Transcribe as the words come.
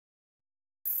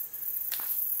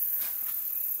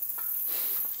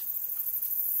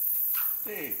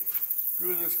Okay,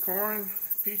 grew this corn,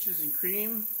 peaches and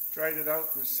cream, dried it out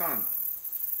in the sun.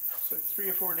 So 3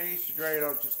 or 4 days to dry it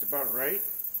out just about right.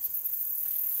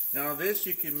 Now this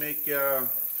you can make,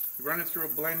 run it through a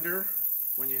blender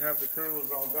when you have the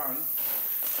kernels all done.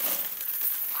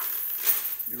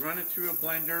 You run it through a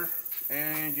blender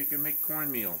and you can make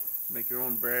cornmeal. Make your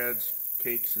own breads,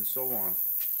 cakes, and so on.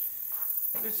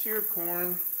 This here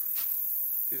corn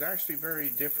is actually very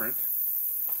different.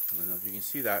 I don't know if you can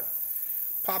see that.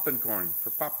 Popping corn for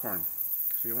popcorn.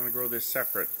 So you want to grow this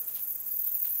separate.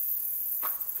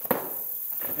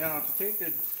 Now to take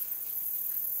the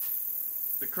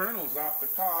kernels off the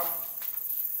cob,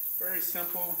 very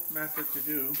simple method to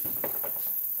do.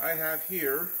 I have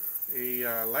here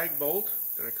a lag bolt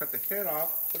that I cut the head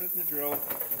off, put it in the drill,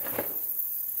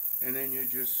 and then you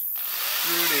just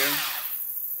screw it in.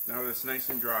 Now that it's nice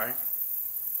and dry.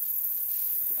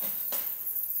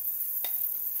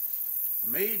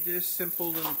 Made this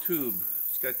simple little tube.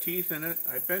 It's got teeth in it.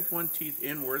 I bent one teeth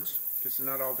inwards because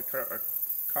not all the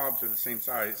cobs are the same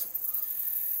size.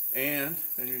 And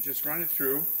then you just run it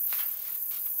through.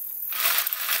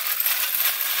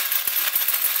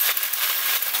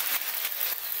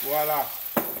 Voila,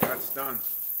 that's done.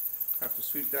 Have to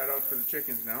sweep that out for the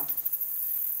chickens now.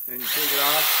 Then you take it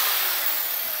off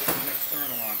and put the next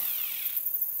kernel on.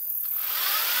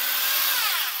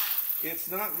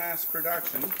 It's not mass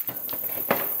production.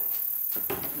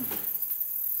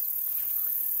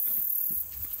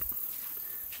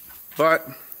 But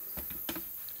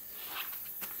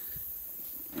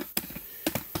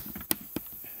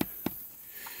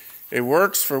it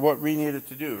works for what we need it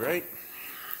to do, right?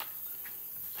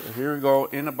 So here we go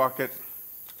in a bucket.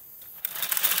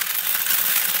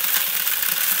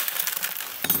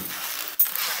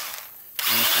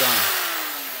 And it's done.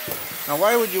 Now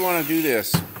why would you want to do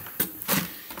this?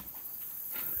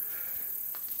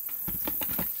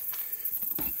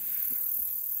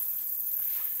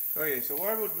 Okay, so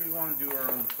why would we want to do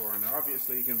our own corn?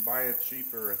 Obviously, you can buy it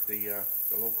cheaper at the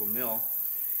local mill.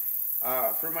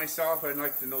 For myself, I'd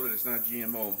like to know that it's not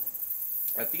GMO.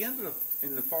 At the end of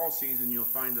in the fall season, you'll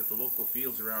find that the local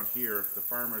fields around here, the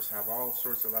farmers have all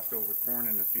sorts of leftover corn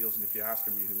in the fields, and if you ask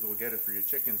them, you can go get it for your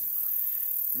chickens.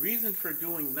 Reason for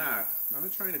doing that, I'm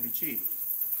not trying to be cheap,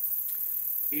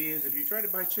 is if you try to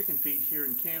buy chicken feed here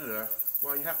in Canada,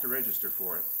 well, you have to register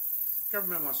for it.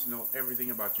 Government wants to know everything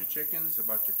about your chickens,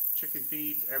 about your chicken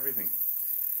feed, everything.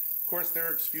 Of course,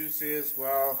 their excuse is,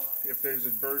 well, if there's a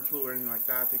bird flu or anything like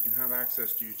that, they can have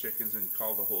access to your chickens and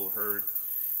call the whole herd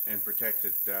and protect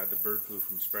the bird flu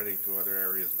from spreading to other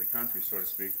areas of the country, so to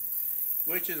speak,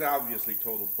 which is obviously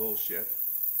total bullshit.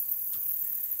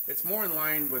 It's more in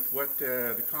line with what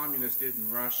the communists did in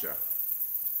Russia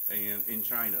and in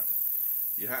China.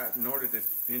 In order to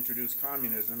introduce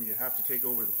communism, you have to take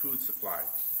over the food supply.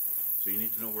 So you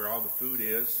need to know where all the food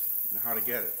is and how to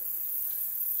get it.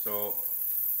 So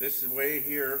this way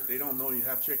here, they don't know you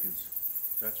have chickens.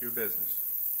 That's your business.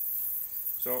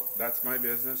 So that's my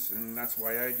business, and that's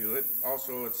why I do it.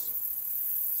 Also, it's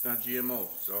not GMO,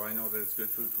 so I know that it's good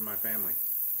food for my family.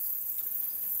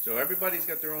 So everybody's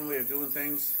got their own way of doing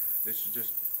things. This is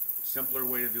just a simpler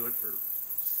way to do it for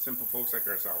simple folks like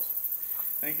ourselves.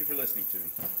 Thank you for listening to me.